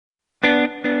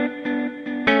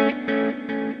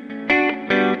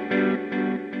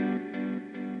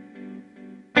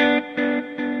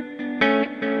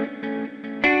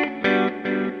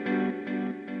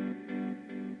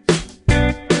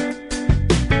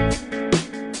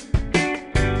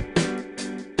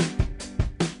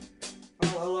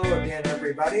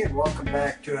everybody, and welcome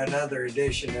back to another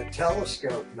edition of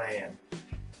TelescopeMan.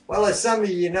 Well, as some of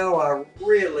you know, I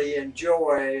really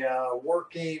enjoy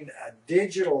working a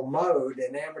digital mode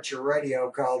in amateur radio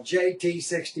called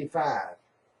JT65.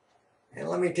 And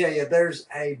let me tell you, there's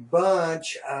a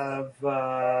bunch of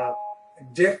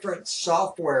different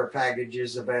software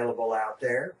packages available out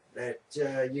there that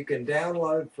you can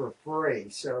download for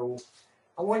free. So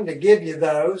I wanted to give you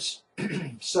those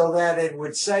so that it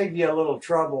would save you a little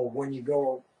trouble when you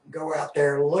go out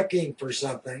there looking for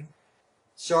something.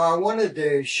 So I wanted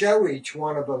to show each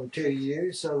one of them to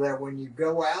you so that when you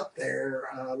go out there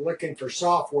looking for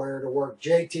software to work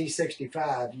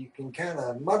JT65, you can kind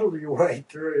of muddle your way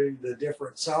through the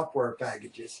different software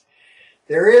packages.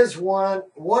 There is one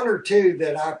or two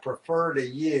that I prefer to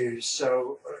use,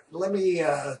 so let me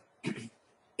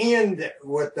end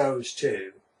with those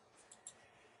two.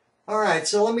 All right,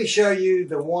 so let me show you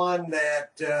the one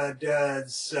that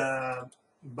does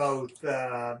both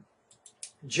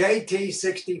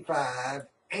JT65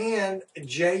 and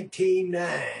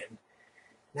JT9.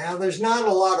 Now, there's not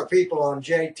a lot of people on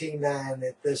JT9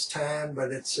 at this time,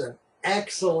 but it's an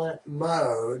excellent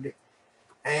mode.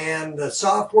 And the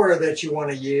software that you want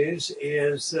to use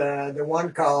is the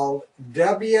one called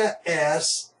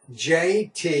WSJT-X.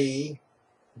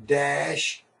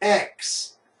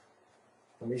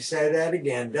 Let me say that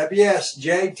again.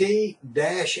 WSJT-X.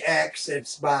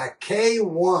 It's by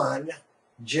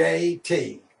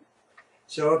K1JT.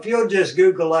 So if you'll just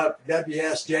Google up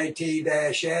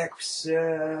WSJT-X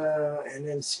and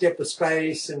then skip a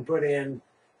space and put in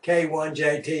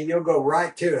K1JT, you'll go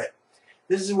right to it.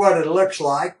 This is what it looks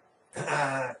like.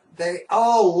 They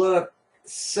all look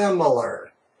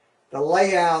similar. The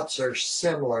layouts are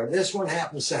similar. This one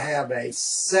happens to have a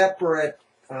separate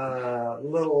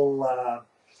little,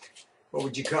 what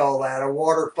would you call that? A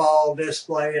waterfall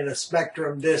display and a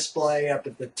spectrum display up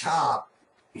at the top.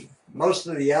 Most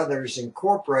of the others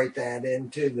incorporate that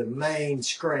into the main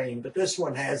screen, but this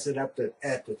one has it up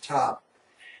at the top.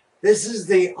 This is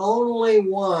the only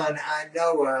one I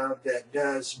know of that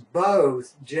does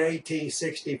both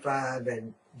JT65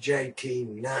 and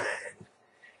JT9.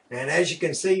 And as you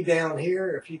can see down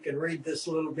here, if you can read this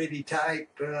little bitty type,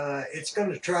 it's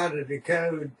going to try to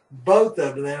decode both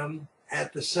of them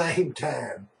at the same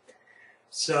time.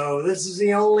 So this is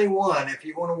the only one. If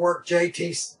you want to work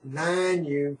JT9,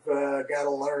 you've got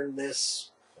to learn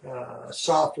this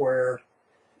software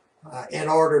in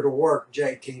order to work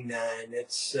JT9.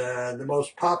 It's the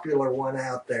most popular one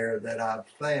out there that I've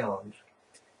found.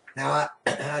 Now,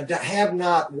 I have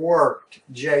not worked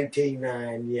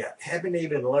JT9 yet. Haven't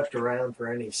even looked around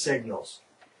for any signals.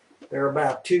 They're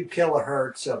about 2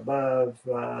 kilohertz above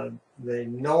the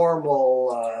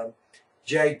normal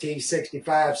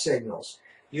JT65 signals.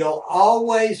 You'll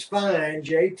always find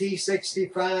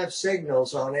JT65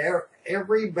 signals on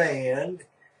every band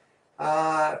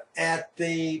at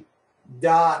the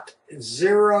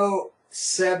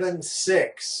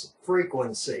 .076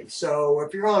 frequency. So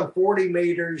if you're on 40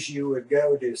 meters, you would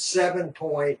go to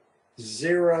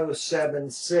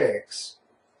 7.076.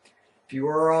 If you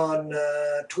were on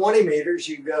 20 meters,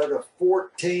 you go to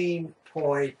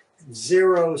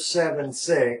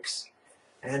 14.076,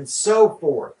 and so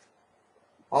forth.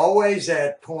 Always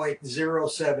at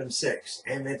 0.076,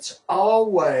 and it's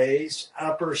always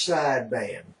upper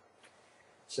sideband.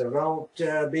 So don't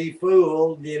be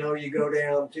fooled, you know, you go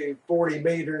down to 40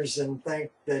 meters and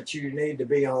think that you need to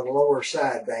be on lower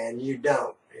sideband. You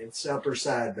don't. It's upper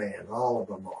sideband. All of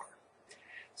them are.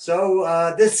 So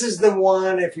this is the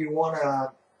one, if you want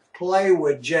to play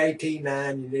with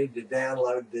JT9, you need to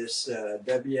download this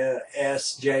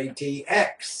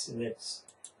WSJT-X. And it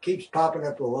keeps popping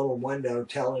up a little window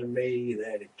telling me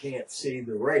that it can't see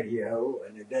the radio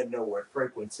and it doesn't know what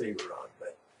frequency we're on.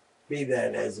 But be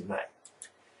that as it may.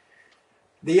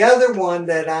 The other one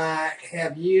that I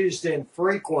have used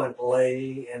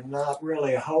infrequently and not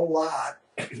really a whole lot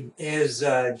is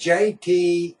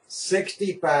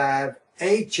JT65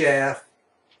 HF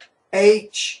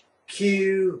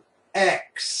HQX.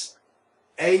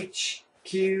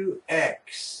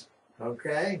 HQX.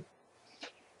 Okay?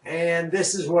 And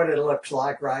this is what it looks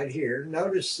like right here.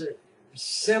 Notice that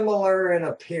similar in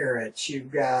appearance. You've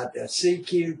got a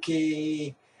CQ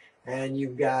key, and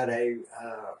you've got a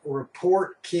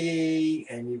report key,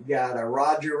 and you've got a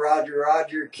Roger, Roger,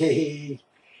 Roger key,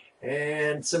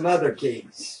 and some other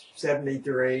keys.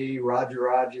 73, Roger,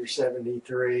 Roger,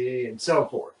 73, and so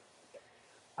forth.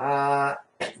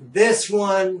 This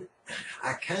one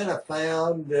I kind of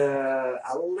found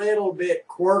a little bit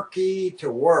quirky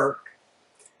to work.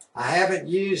 I haven't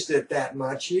used it that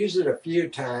much, used it a few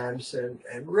times, and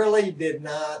really did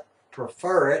not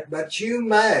prefer it, but you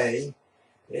may.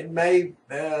 It may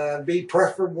be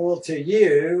preferable to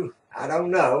you. I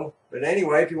don't know. But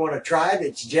anyway, if you want to try it,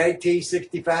 it's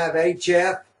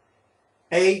JT65HF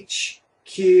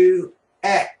HQX.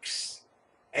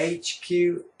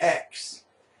 HQX.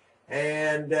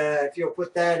 And if you'll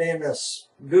put that in a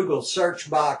Google search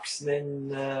box,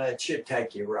 then it should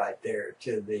take you right there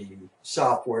to the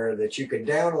software that you can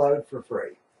download for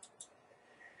free.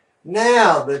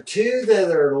 Now, the two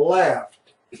that are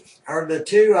left are the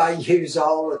two I use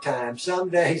all the time. Some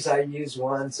days I use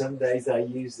one, some days I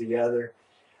use the other.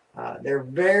 They're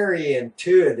very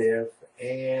intuitive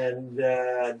and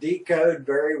decode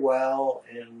very well,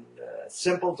 and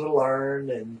simple to learn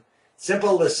and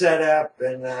simple to set up,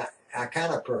 and I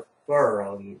kind of prefer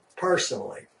them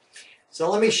personally. So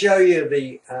let me show you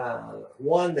the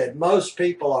one that most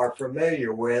people are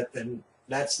familiar with, and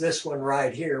that's this one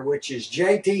right here, which is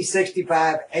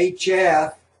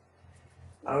JT65HF.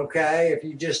 Okay, if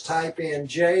you just type in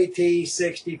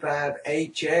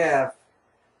JT65HF,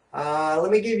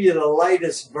 let me give you the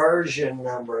latest version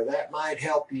number. That might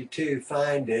help you to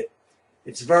find it.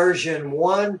 It's version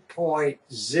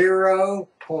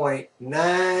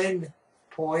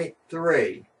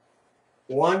 1.0.9.3.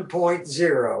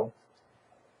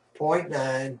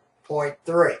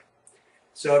 1.0.9.3.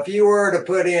 So if you were to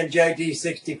put in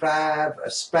JT65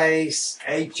 a space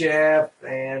HF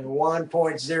and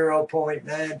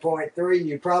 1.0.9.3,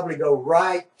 you probably go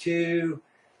right to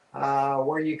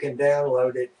where you can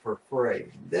download it for free.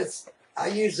 I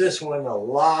use this one a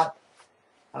lot.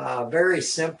 Very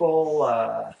simple,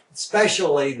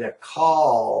 especially the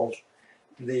call,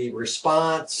 the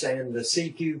response and the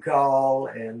CQ call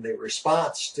and the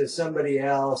response to somebody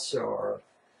else, or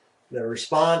the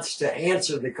response to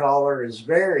answer the caller is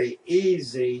very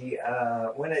easy.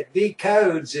 When it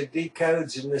decodes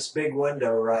in this big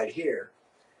window right here.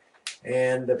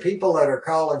 And the people that are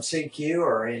calling CQ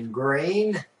are in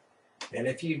green. And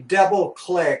if you double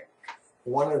click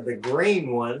one of the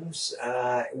green ones,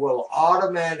 it will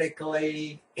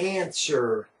automatically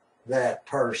answer that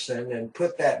person and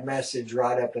put that message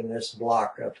right up in this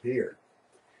block up here.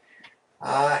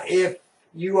 If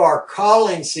you are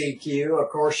calling CQ, of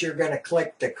course, you're going to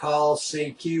click the Call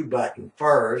CQ button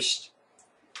first.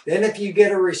 Then if you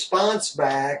get a response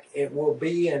back, it will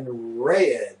be in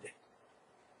red.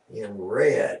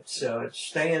 So it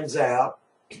stands out.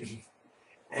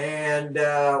 And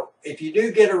if you do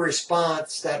get a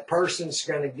response, that person's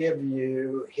going to give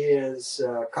you his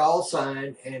call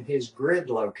sign and his grid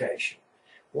location.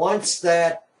 Once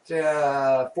that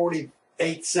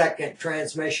 48-second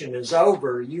transmission is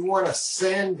over, you want to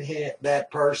send that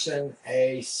person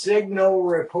a signal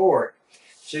report.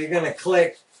 So you're going to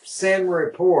click Send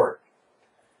Report,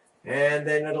 and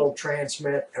then it'll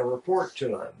transmit a report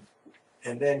to him.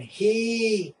 And then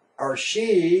he or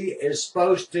she is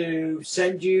supposed to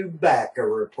send you back a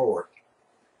report.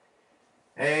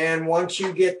 And once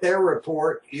you get their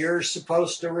report, you're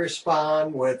supposed to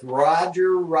respond with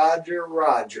Roger, Roger,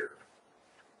 Roger.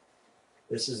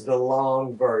 This is the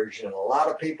long version. A lot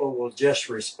of people will just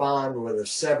respond with a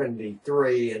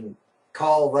 73 and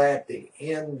call that the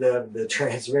end of the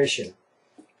transmission.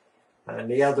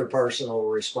 And the other person will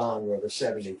respond with a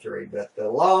 73. But the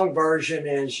long version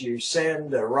is you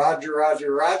send a Roger,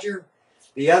 Roger, Roger.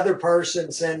 The other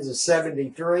person sends a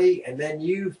 73, and then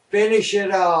you finish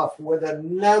it off with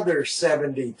another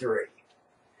 73.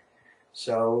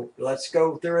 So let's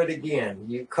go through it again.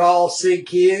 You call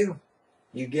CQ,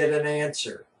 you get an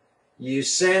answer. You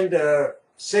send a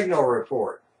signal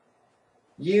report.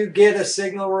 You get a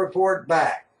signal report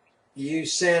back. You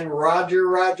send Roger,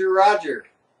 Roger, Roger.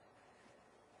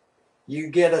 You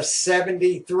get a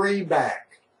 73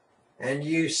 back, and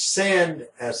you send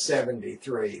a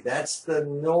 73. That's the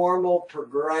normal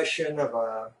progression of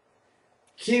a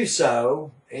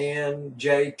QSO in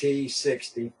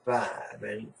JT65.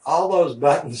 And all those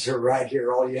buttons are right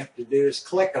here. All you have to do is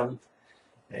click them,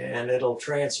 and it'll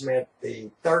transmit the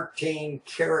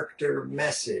 13-character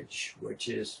message, which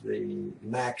is the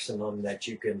maximum that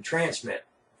you can transmit.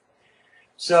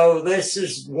 So this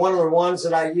is one of the ones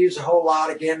that I use a whole lot.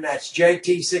 Again, that's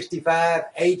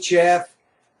JT65HF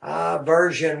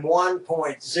version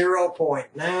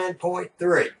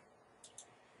 1.0.9.3.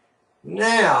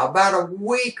 Now, about a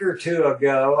week or two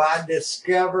ago, I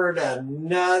discovered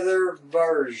another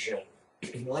version.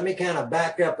 Let me kind of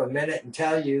back up a minute and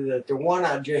tell you that the one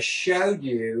I just showed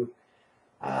you,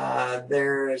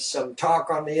 there is some talk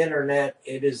on the internet.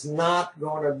 It is not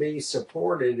going to be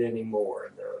supported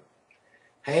anymore. The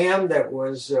ham that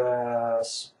was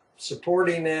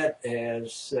supporting it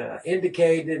has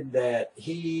indicated that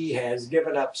he has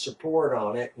given up support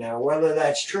on it. Now, whether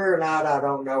that's true or not, I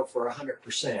don't know for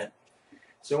 100%.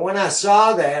 So when I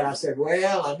saw that, I said,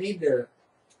 well, I need to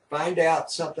find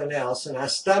out something else. And I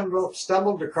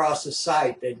stumbled across a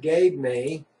site that gave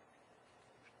me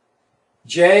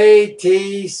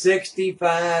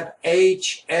JT65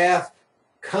 HF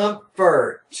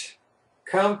Comfort.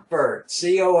 Comfort.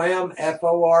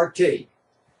 C-O-M-F-O-R-T.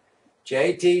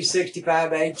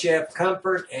 JT65HF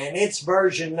Comfort, and its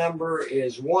version number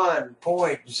is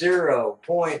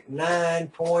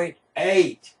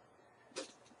 1.0.9.8.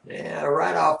 Yeah,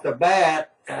 right off the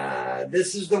bat,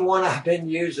 this is the one I've been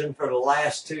using for the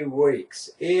last 2 weeks.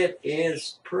 It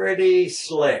is pretty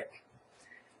slick.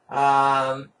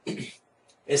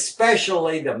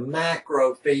 Especially the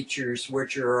macro features,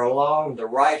 which are along the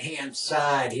right-hand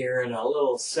side here in a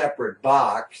little separate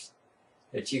box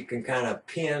that you can kind of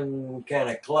pin kind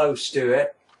of close to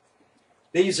it.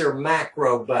 These are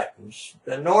macro buttons.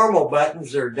 The normal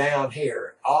buttons are down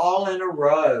here, all in a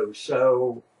row.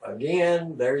 So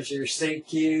again, there's your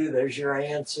CQ, there's your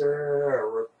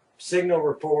answer, a signal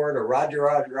report, a Roger,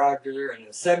 Roger, Roger, and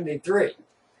a 73.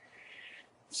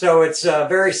 So it's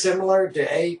very similar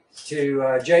to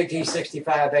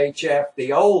JT65HF,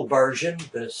 the old version,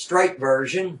 the straight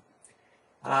version.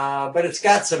 But it's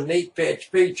got some neat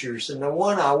features, and the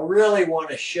one I really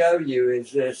want to show you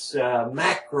is this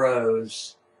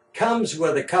macros. Comes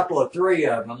with a couple of 3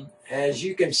 of them. As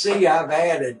you can see, I've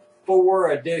added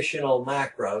 4 additional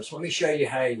macros. Let me show you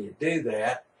how you do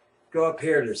that. Go up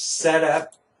here to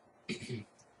Setup,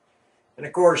 and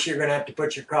of course you're going to have to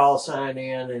put your call sign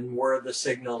in and where the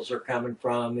signals are coming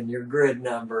from and your grid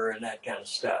number and that kind of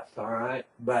stuff. All right,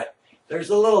 but there's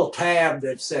a little tab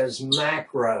that says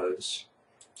Macros.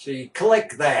 So you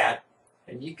click that,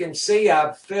 and you can see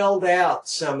I've filled out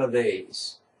some of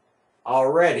these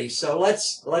already. So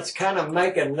let's kind of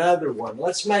make another one.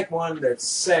 Let's make one that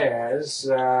says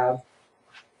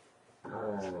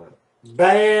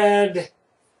bad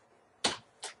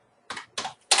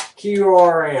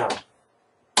QRM.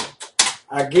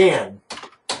 Again.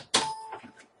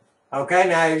 Okay,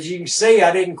 now as you can see,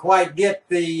 I didn't quite get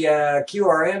the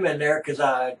QRM in there because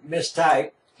I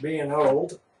mistyped, being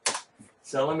old.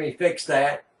 So let me fix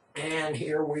that, and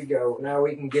here we go. Now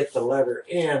we can get the letter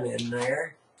N in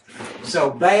there.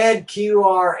 So bad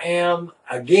QRM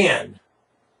again.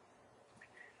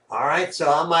 All right, so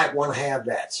I might want to have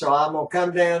that. So I'm going to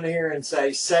come down here and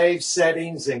say Save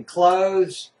Settings and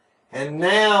Close. And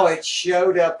now it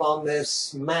showed up on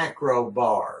this macro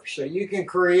bar. So you can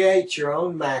create your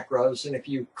own macros, and if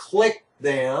you click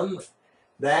them,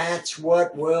 that's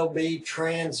what will be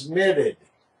transmitted.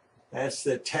 That's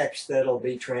the text that'll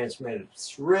be transmitted.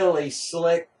 It's really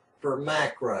slick for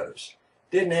macros.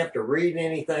 Didn't have to read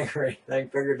anything or anything.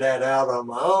 Figured that out on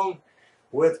my own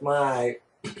with my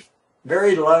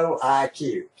very low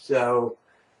IQ. So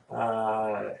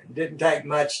didn't take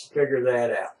much to figure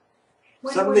that out.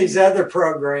 Some of these other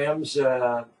programs,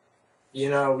 you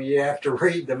know, you have to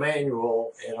read the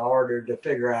manual in order to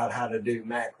figure out how to do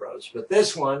macros. But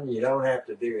this one, you don't have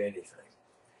to do anything.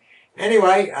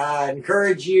 Anyway, I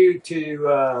encourage you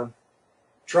to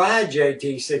try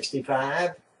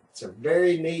JT65. It's a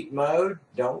very neat mode.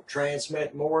 Don't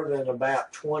transmit more than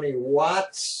about 20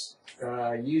 watts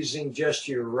using just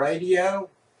your radio.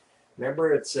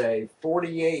 Remember, it's a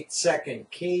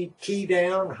 48-second key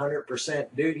down,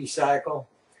 100% duty cycle.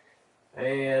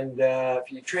 And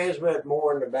if you transmit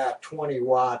more than about 20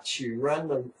 watts, you run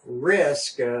the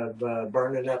risk of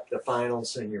burning up the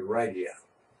finals in your radio.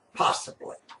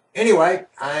 Possibly. Anyway,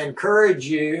 I encourage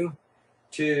you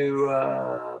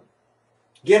to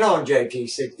get on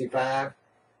JT65.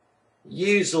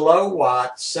 Use low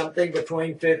watts, something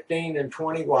between 15 and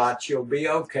 20 watts. You'll be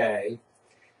okay.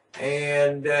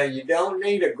 And you don't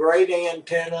need a great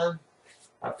antenna.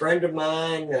 A friend of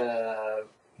mine,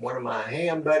 one of my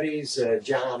ham buddies,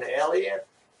 John Elliott,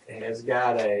 has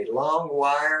got a long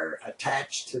wire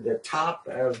attached to the top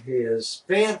of his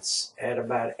fence at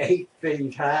about 8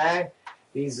 feet high.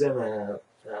 He's in a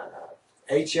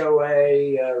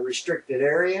HOA restricted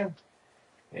area,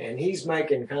 and he's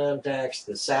making contacts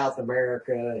to South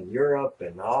America and Europe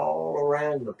and all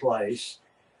around the place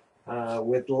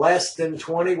with less than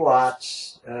 20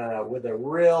 watts with a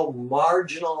real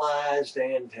marginalized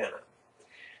antenna.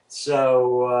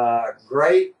 So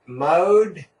great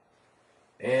mode,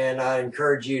 and I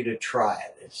encourage you to try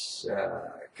it. It's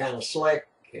kind of slick,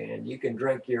 and you can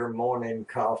drink your morning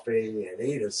coffee and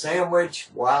eat a sandwich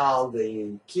while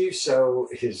the QSO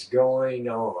is going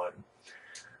on.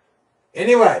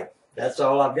 Anyway, that's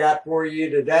all I've got for you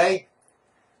today.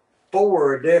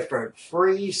 4 different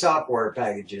free software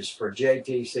packages for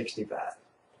JT65.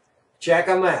 Check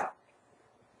them out.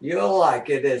 You'll like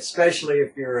it, especially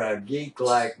if you're a geek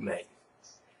like me.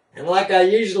 And like I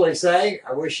usually say,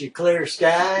 I wish you clear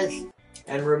skies.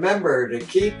 And remember to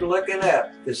keep looking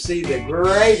up to see the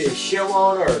greatest show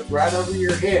on earth right over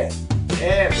your head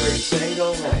every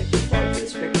single night, just like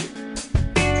this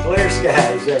picture. Clear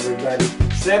skies, everybody.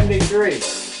 73.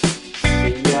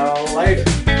 See y'all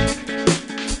later.